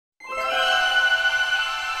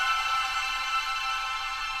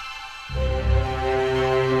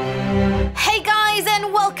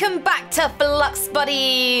Welcome back to Flux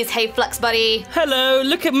Buddies. Hey, Flux Buddy. Hello,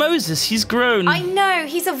 look at Moses. He's grown. I know,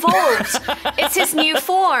 he's evolved. It's his new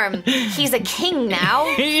form. He's a king now.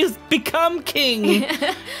 He's become king.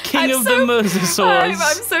 King of the Mosasaurs.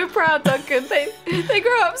 I'm so proud, Duncan. They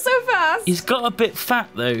grow up so fast. He's got a bit fat,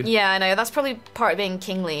 though. Yeah, I know. That's probably part of being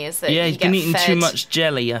kingly, is that he's been eating too much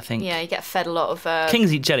jelly, I think. Yeah, you get fed a lot of...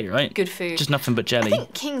 Kings eat jelly, right? Good food. Just nothing but jelly. I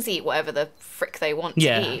think kings eat whatever the frick they want to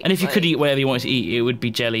eat. And if you could eat whatever you wanted to eat, it would be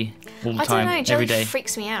jelly all the time, I don't know, jelly every day.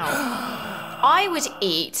 freaks me out. I would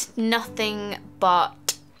eat nothing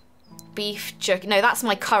but beef jerky. No, that's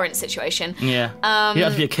my current situation. Yeah. You don't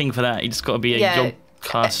have to be a king for that. You just got to be a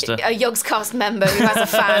Yogscaster. A Yogscast member who has a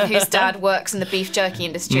fan whose dad works in the beef jerky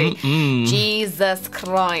industry. Jesus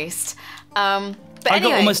Christ. But anyway, I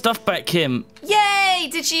got all my stuff back, Kim. Yay!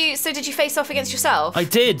 Did you face off against yourself? I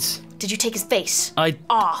did. Did you take his face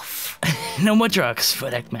off? No more drugs for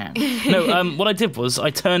that man. No, what I did was I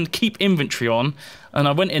turned keep inventory on, and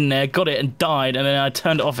I went in there, got it, and died, and then I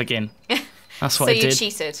turned it off again. That's what I did. So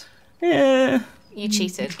you cheated? Yeah. You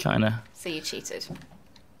cheated? Kinda. So you cheated.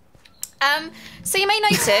 So you may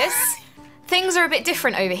notice things are a bit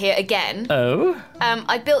different over here again. Oh?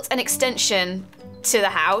 I built an extension to the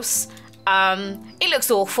house. It looks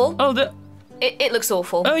awful. Oh, It looks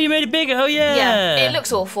awful. Oh, you made it bigger. Oh, yeah. Yeah, it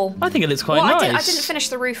looks awful. I think it looks quite nice. I didn't finish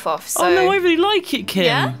the roof off, so... Oh, no, I really like it, Kim.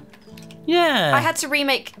 Yeah? Yeah. I had to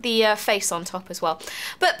remake the face on top as well.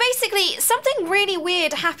 But basically, something really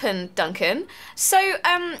weird happened, Duncan. So,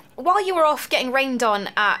 while you were off getting rained on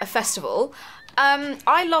at a festival...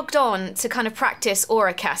 I logged on to kind of practice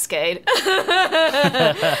Aura Cascade. And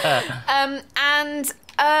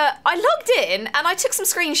I logged in and I took some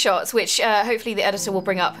screenshots, which hopefully the editor will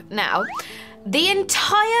bring up now. The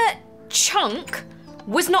entire chunk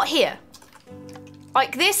was not here.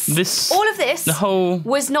 Like all of this the whole,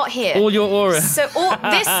 was not here. All your aura. So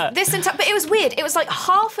this entire, but it was weird. It was like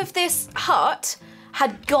half of this hut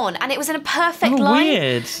had gone, and it was in a perfect line.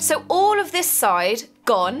 Weird. So all of this side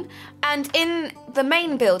gone, and in the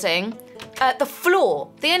main building, the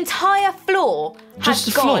floor, the entire floor had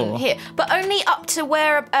gone here, but only up to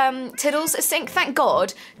where Tiddles is sitting. Thank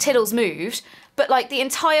God Tiddles moved, but like the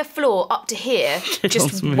entire floor up to here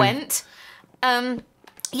just went.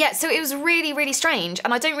 Yeah, so it was really, really strange,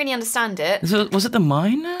 and I don't really understand it. Was it the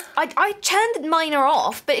miner? I turned the miner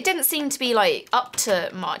off, but it didn't seem to be, like, up to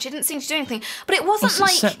much. It didn't seem to do anything. But it wasn't,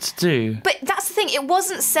 What's it set to do? But that's the thing, it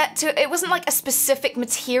wasn't set to... It wasn't like a specific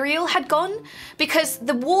material had gone, because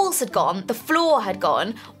the walls had gone, the floor had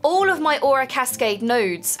gone, all of my Aura Cascade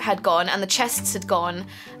nodes had gone, and the chests had gone,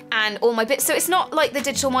 and all my bits. So it's not like the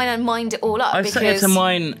digital miner mined it all up, I've set it to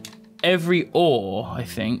mine every ore, I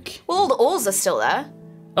think. Well, all the ores are still there.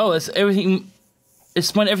 Oh, it's everything.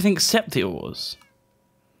 It's mine everything except the ores.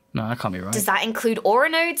 No, that can't be right. Does that include aura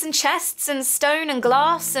nodes and chests and stone and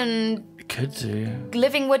glass and... It could do.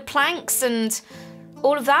 Living wood planks and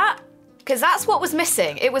all of that? Because that's what was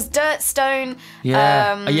missing. It was dirt, stone...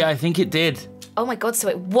 Yeah, yeah, I think it did. Oh my God, so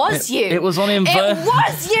it was you. It was on inverse... It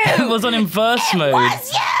was you! It was on inverse mode. It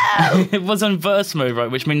was you! It was on inverse mode, right,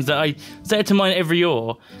 which means that I set it to mine every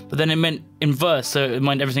ore, but then it meant inverse, so it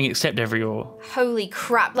mined everything except every ore. Holy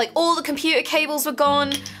crap, like all the computer cables were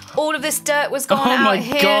gone, all of this dirt was gone out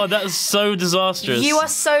here. Oh my God, that's so disastrous. You are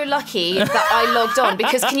so lucky that I logged on,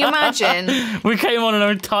 because can you imagine? We came on and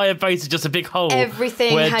our entire base is just a big hole.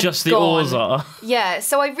 Everything where had just the gone. ores are. Yeah,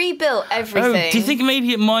 so I rebuilt everything. Oh, do you think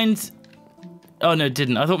maybe it mined... Oh, no, it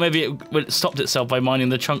didn't. I thought maybe it stopped itself by mining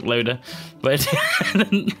the chunk loader, but it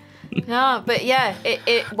didn't. No, but yeah,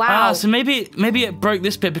 wow. Ah, so maybe it broke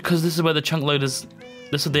this bit because this is where the chunk loader's...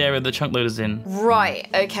 This is the area the chunk loader's in. Right,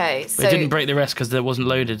 okay. So it didn't break the rest because it wasn't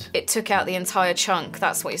loaded. It took out the entire chunk,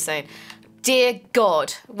 that's what you're saying. Dear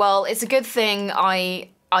God. Well, it's a good thing I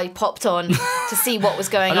popped on to see what was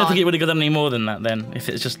going on. I don't think it would have got any more than that then, if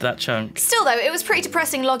it's just that chunk. Still though, it was pretty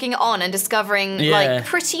depressing logging on and discovering like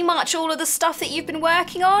pretty much all of the stuff that you've been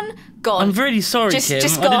working on gone. I'm really sorry, Kim.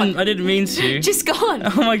 Just gone. I didn't mean to. Just gone.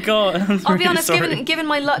 Oh my God. I'll be honest, given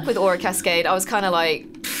my luck with Aura Cascade, I was kind of like,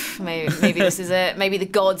 maybe this is it. Maybe the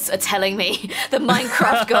gods are telling me, the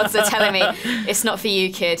Minecraft gods are telling me, it's not for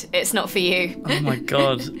you, kid. It's not for you. Oh my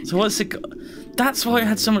God. So what's it? That's why it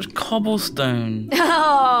had so much cobblestone.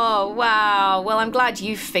 Oh, wow. Well, I'm glad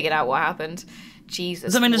you figured out what happened. Jesus.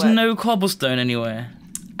 Does that mean there's no cobblestone anywhere?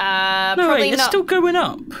 No, probably wait, it's still going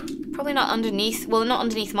up. Probably not underneath. Well, not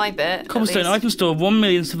underneath my bit. Cobblestone item store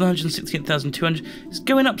 1,768,200. It's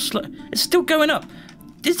going up slow. It's still going up.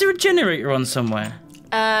 Is there a generator on somewhere?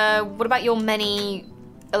 What about your many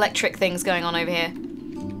electric things going on over here?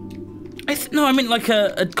 No, I mean like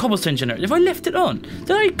a cobblestone generator. If I left it on,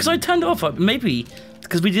 did I? Because I turned it off. Maybe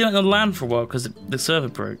because we didn't on LAN for a while because the server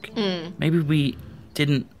broke. Maybe we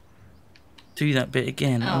didn't do that bit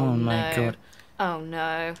again. Oh my god. Oh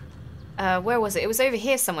no. Where was it? It was over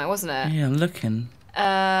here somewhere, wasn't it? Yeah, I'm looking.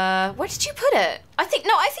 Where did you put it? I think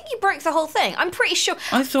you broke the whole thing. I'm pretty sure.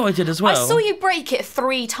 I thought I did as well. I saw you break it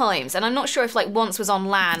 3 times, and I'm not sure if like once was on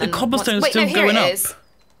LAN. The cobblestone's still going up.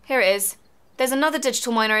 Here it is. There's another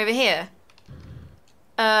digital miner over here.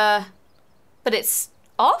 But it's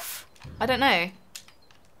off? I don't know.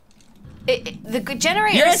 The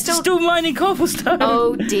generator is still mining cobblestone.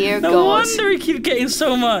 Oh dear God. No wonder we keep getting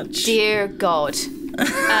so much. Dear God.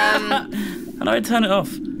 How do I turn it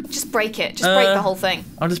off? Just break it. Just break the whole thing.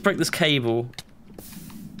 I'll just break this cable.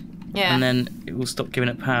 Yeah. And then it will stop giving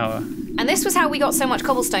it power. And this was how we got so much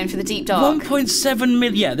cobblestone for the deep dark. 1.7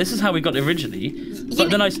 million. Yeah, this is how we got it originally.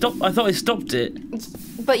 But then I thought I stopped it.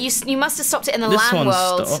 But you must have stopped it in the LAN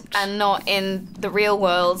world and not in the real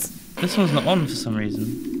world. This one's not on for some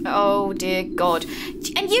reason. Oh dear God.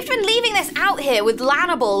 And you've been leaving this out here with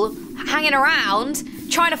Lannable hanging around,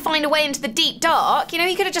 trying to find a way into the deep dark. You know,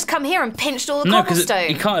 he could have just come here and pinched all the cobblestone.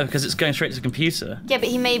 He can't have because it's going straight to the computer. Yeah, but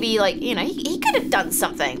he may be like, you know, he could have done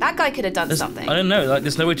something. That guy could have done something. I don't know, like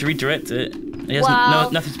there's no way to redirect it. He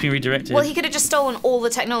hasn't, nothing's been redirected. Well, he could have just stolen all the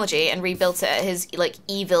technology and rebuilt it at his, like,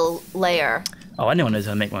 evil lair. Oh, anyone knows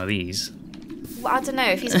how to make one of these. Well, I don't know.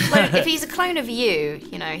 If he's a clone of you,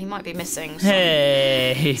 you know, he might be missing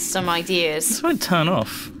some ideas. This won't turn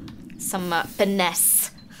off. Some finesse.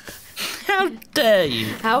 How dare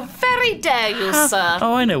you? How very dare you, sir?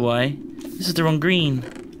 Oh, I know why. This is the wrong green.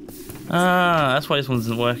 Ah, that's why this one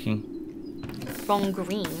isn't working. Wrong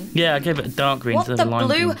green? Yeah, I gave it a dark green instead of lime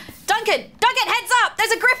green. What the blue? Duncan, heads up!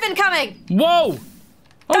 There's a Griffin coming! Whoa!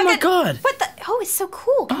 Oh my God! What the? Oh, it's so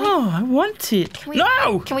cool. I want it.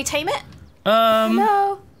 No! Can we tame it?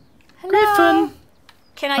 Hello? Griffin.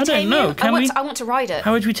 Can I tame know. you? Can I want to ride it.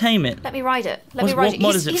 How would we tame it? Let me ride it. What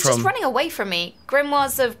is it he's just running away from me.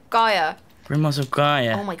 Grimoires of Gaia. Grimoires of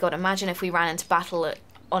Gaia. Oh my God! Imagine if we ran into battle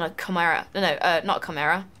on a chimera. No, not a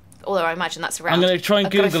chimera. Although I imagine that's around. I'm going to try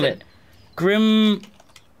and Google it. Grimoires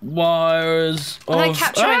of... I'm going to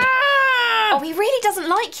capture him. Oh, he really doesn't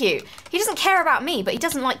like you. He doesn't care about me, but he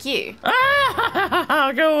doesn't like you.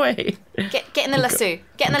 Go away. Get in the lasso.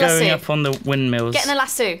 Get in the lasso. Going up on the windmills. Get in the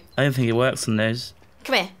lasso. I don't think it works on those.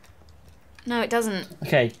 Come here. No, it doesn't.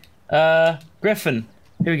 Okay. Griffin.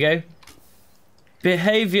 Here we go.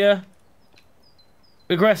 Behaviour.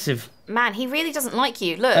 Aggressive. Man, he really doesn't like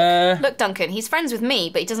you. Look. Look, Duncan. He's friends with me,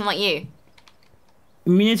 but he doesn't like you.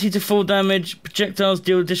 Immunity to fall damage. Projectiles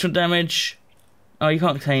deal additional damage. Oh, you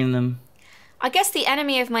can't tame them. I guess the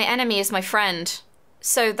enemy of my enemy is my friend.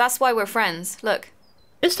 So that's why we're friends. Look.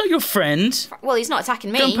 It's not your friend. Well, he's not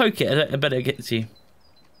attacking me. Don't poke it. I bet it gets you.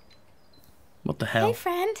 What the hell? Hey,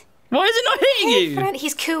 friend. Why is it not hitting you? Friend.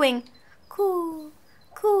 He's cooing. Coo.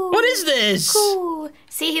 Coo. What is this? Coo.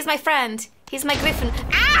 See, he's my friend. He's my Griffin.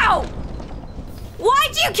 Ow!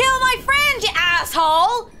 Why'd you kill my friend, you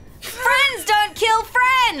asshole? Friends don't kill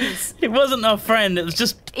friends! It wasn't our friend, it was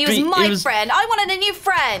just... He was my friend. I wanted a new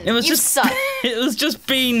friend. It was you just, suck. It was just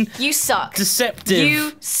being... You suck. Deceptive.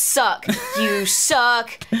 You suck. You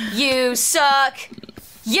suck. You suck.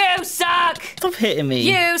 You suck! Stop hitting me.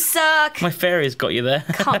 You suck! My fairy's got you there.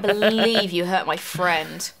 Can't believe you hurt my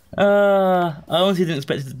friend. I honestly didn't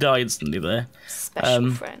expect it to die instantly there.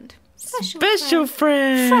 Special friend. Special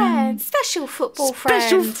friend. Special football friend.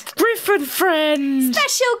 Special Griffin friend.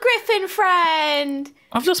 Special Griffin friend.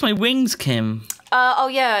 I've lost my wings, Kim. Oh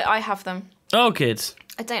yeah, I have them. Oh, good.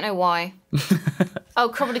 I don't know why. Oh,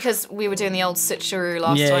 probably because we were doing the old switcheroo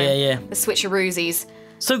last time. Yeah. The switcheroosies.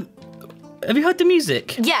 So, have you heard the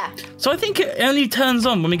music? Yeah. So I think it only turns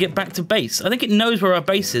on when we get back to base. I think it knows where our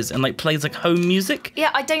base is and like plays like home music. Yeah,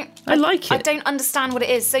 I like it. I don't understand what it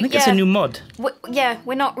is. So I think it's a new mod.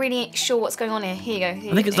 We're not really sure what's going on here. Here you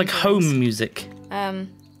go. I think it's like home music. I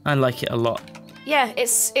like it a lot. Yeah,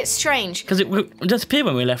 it's strange. Because it disappeared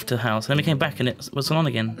when we left the house, and then we came back and it was on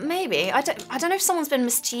again. Maybe I don't know if someone's been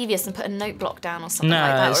mischievous and put a note block down or something like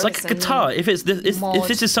that. No, it's like a guitar. If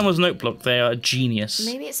this is someone's note block, they are a genius.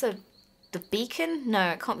 Maybe it's the beacon?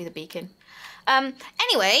 No, it can't be the beacon.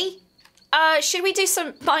 Anyway, should we do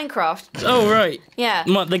some Minecraft? Oh, right. Yeah.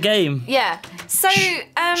 The game. Yeah. So,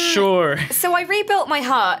 sure. So I rebuilt my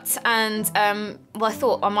hut and well, I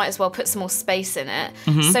thought I might as well put some more space in it.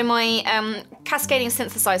 So my cascading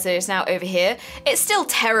synthesizer is now over here. It's still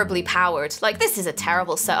terribly powered. Like, this is a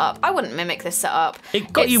terrible setup. I wouldn't mimic this setup.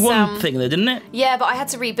 It got you one thing though, didn't it? Yeah, but I had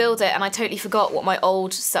to rebuild it, and I totally forgot what my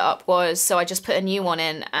old setup was, so I just put a new one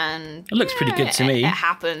in, and... It looks pretty good to me. It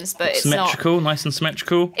happens, but it's not... Symmetrical, nice and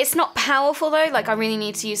symmetrical. It's not powerful, though. Like, I really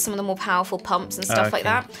need to use some of the more powerful pumps and stuff like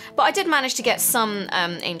that. But I did manage to get some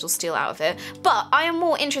angel steel out of it. But I am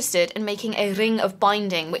more interested in making a ring of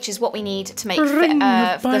binding, which is what we need to make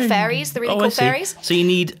the fairies, the really cool fairies. So you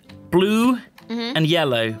need blue and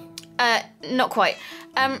yellow. Not quite.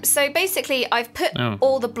 So basically, I've put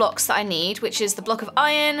all the blocks that I need, which is the block of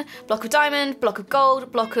iron, block of diamond, block of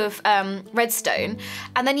gold, block of redstone.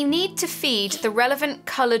 And then you need to feed the relevant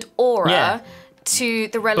coloured aura to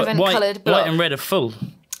the relevant coloured block. White and red are full.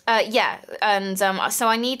 Yeah, and so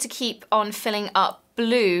I need to keep on filling up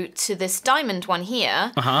blue to this diamond one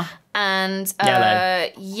here. And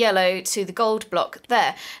yellow to the gold block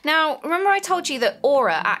there. Now, remember I told you that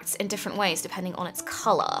aura acts in different ways depending on its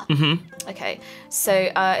colour? Okay, so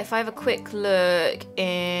if I have a quick look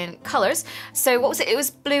in colours, so what was it? It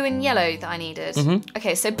was blue and yellow that I needed.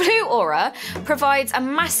 Okay, so blue aura provides a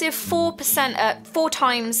massive 4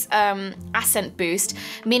 times ascent boost,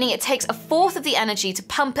 meaning it takes a fourth of the energy to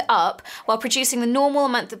pump it up while producing the normal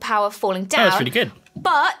amount of power falling down. Oh, that's really good.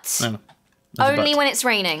 But only when it's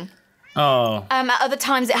raining. At other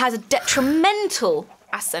times, it has a detrimental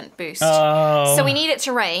ascent boost. So we need it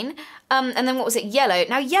to rain. And then what was it? Yellow.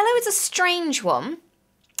 Now, yellow is a strange one.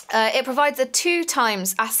 It provides a 2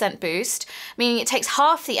 times ascent boost, meaning it takes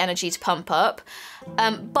half the energy to pump up,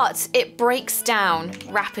 but it breaks down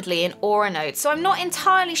rapidly in aura nodes. So I'm not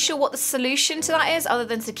entirely sure what the solution to that is, other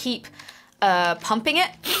than to keep pumping it.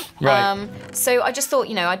 Right. So I just thought,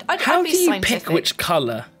 you know, I'd be scientific. How do you pick which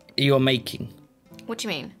colour you're making? What do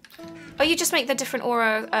you mean? Oh, you just make the different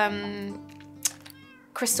aura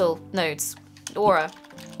crystal nodes. Aura.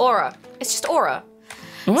 It's just aura.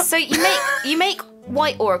 What? So you make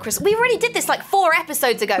white aura crystal. We already did this like 4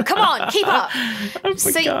 episodes ago. Come on, keep up.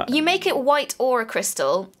 So you make it white aura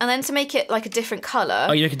crystal, and then to make it like a different colour.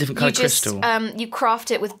 Oh, you make a different colour crystal. You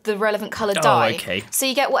craft it with the relevant colour dye. Oh, okay. So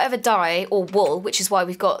you get whatever dye or wool, which is why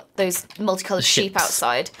we've got those multicoloured sheep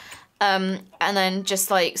outside. And then just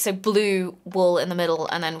like, so blue wool in the middle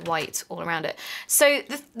and then white all around it. So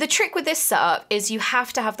the trick with this setup is you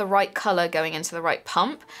have to have the right colour going into the right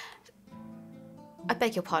pump. I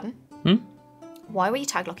beg your pardon? Why were you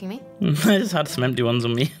tag locking me? I just had some empty ones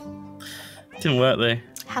on me. Didn't work though.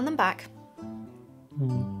 Hand them back.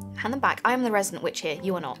 Hand them back. I am the resident witch here.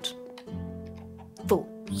 You are not. Fool.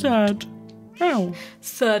 Sad. Ow.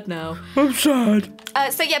 Sad now. I'm sad.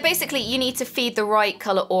 So yeah, basically you need to feed the right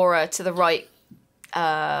colour aura to the right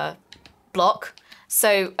block.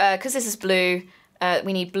 So, because this is blue,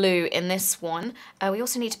 we need blue in this one. We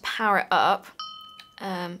also need to power it up.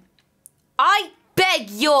 I beg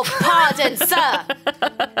your pardon, sir.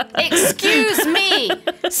 Excuse me,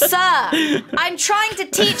 sir. I'm trying to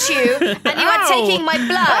teach you, and you are taking my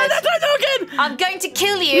blood. No, I'm going to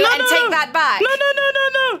kill you and take that back.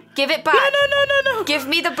 No. Give it back. No. Give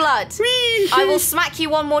me the blood. I will smack you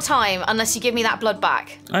one more time unless you give me that blood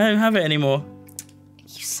back. I don't have it anymore.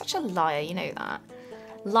 You're such a liar, you know that.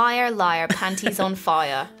 Liar, panties on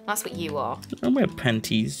fire. That's what you are. I wear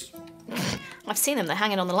panties. I've seen them, they're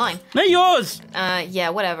hanging on the line. They're yours! Yeah,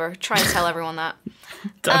 whatever. Try and tell everyone that.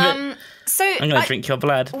 Damn it. So I'm gonna drink your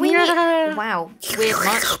blood. Wow, weird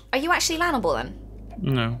much. Are you actually landable then?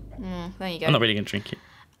 No. There you go. I'm not really gonna drink it.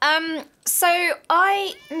 So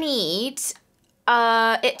I need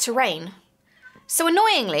it to rain. So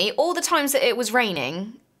annoyingly, all the times that it was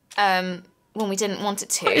raining, when we didn't want it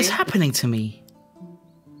to. What is happening to me?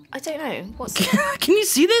 I don't know. What's Can you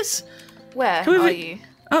see this? Where are you?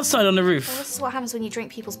 Outside on the roof. Well, this is what happens when you drink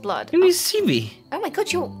people's blood. Can you see me? Oh my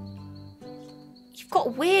god, you've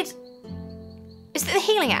got weird. Is it the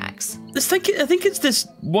healing axe? I think it's this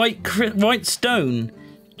white stone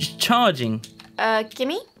just charging.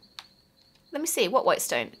 Gimme? Let me see. What white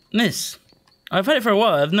stone? This. I've had it for a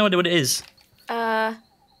while. I have no idea what it is.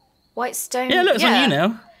 White stone. Yeah, look, it's on you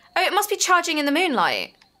now. Oh, it must be charging in the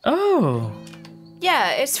moonlight. Oh.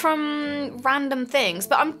 Yeah, it's from random things,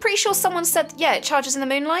 but I'm pretty sure someone said, yeah, it charges in the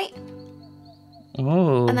moonlight.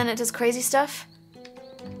 Oh. And then it does crazy stuff.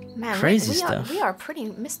 Man, crazy stuff. We are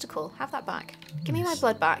pretty mystical. Have that back. Give me my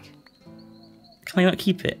blood back. Can I not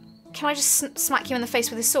keep it? Can I just smack you in the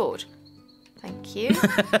face with his sword? Thank you.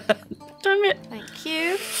 Damn it. Thank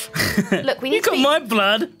you. Look, we need you got my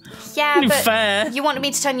blood. Yeah, but fair. You wanted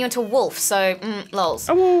me to turn you into a wolf, so lols.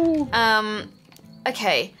 Oh.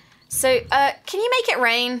 Okay. So, can you make it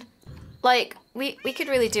rain? Like, we could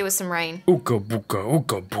really do with some rain. Ooga booga,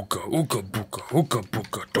 ooga booga, ooga booga, ooga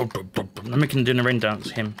booga, do. I'm making doing a rain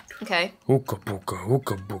dance. Him. Okay. Ooga booga,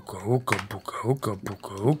 ooga booga, ooga booga, ooga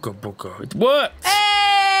booga, ooga booga. It worked.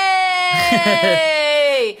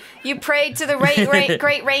 Hey! You prayed to the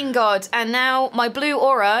great rain god, and now my blue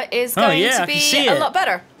aura is going to be a lot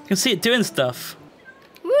better. You can see it doing stuff.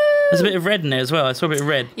 Woo! There's a bit of red in there as well. I saw a bit of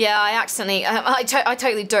red. Yeah, I accidentally, I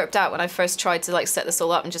totally derped out when I first tried to like set this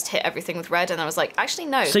all up and just hit everything with red, and I was like, actually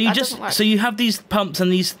no, so that doesn't work. So you have these pumps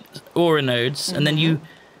and these aura nodes, and then you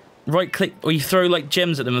right click or you throw like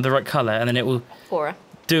gems at them of the right color, and then it will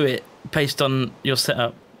do it based on your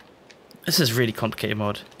setup. This is really complicated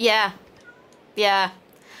mod. Yeah.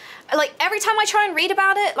 Like every time I try and read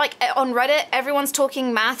about it, like on Reddit, everyone's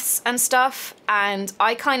talking maths and stuff, and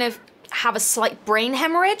I kind of have a slight brain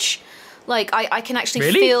hemorrhage. Like I can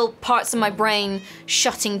actually feel parts of my brain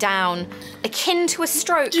shutting down, akin to a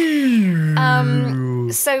stroke.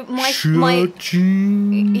 So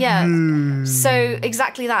so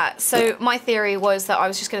exactly that. So my theory was that I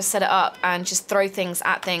was just going to set it up and just throw things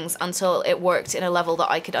at things until it worked in a level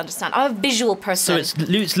that I could understand. I'm a visual person. So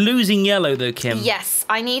it's losing yellow though, Kim. Yes,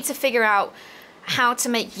 I need to figure out how to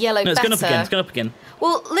make yellow better. It's going up again.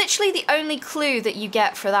 Well, literally the only clue that you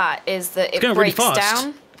get for that is that it breaks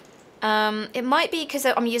down. It might be because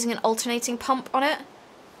I'm using an alternating pump on it.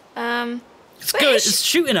 It's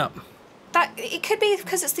shooting up. It could be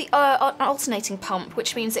because it's the alternating pump,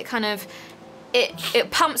 which means it kind of it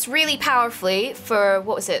pumps really powerfully for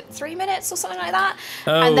 3 minutes or something like that,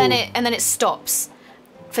 and then it stops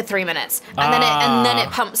for 3 minutes, and then it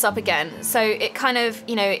pumps up again. So it kind of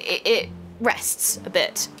it rests a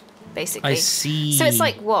bit, basically. I see. So it's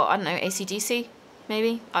like what, I don't know, AC/DC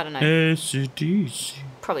maybe, I don't know. AC/DC.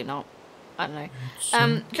 Probably not. I don't know.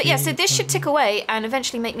 But yeah, so this should tick away and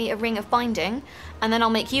eventually make me a ring of binding, and then I'll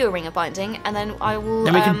make you a ring of binding, and then I will...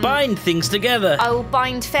 Then we can bind things together. I will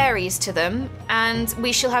bind fairies to them, and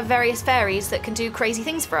we shall have various fairies that can do crazy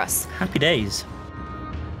things for us. Happy days.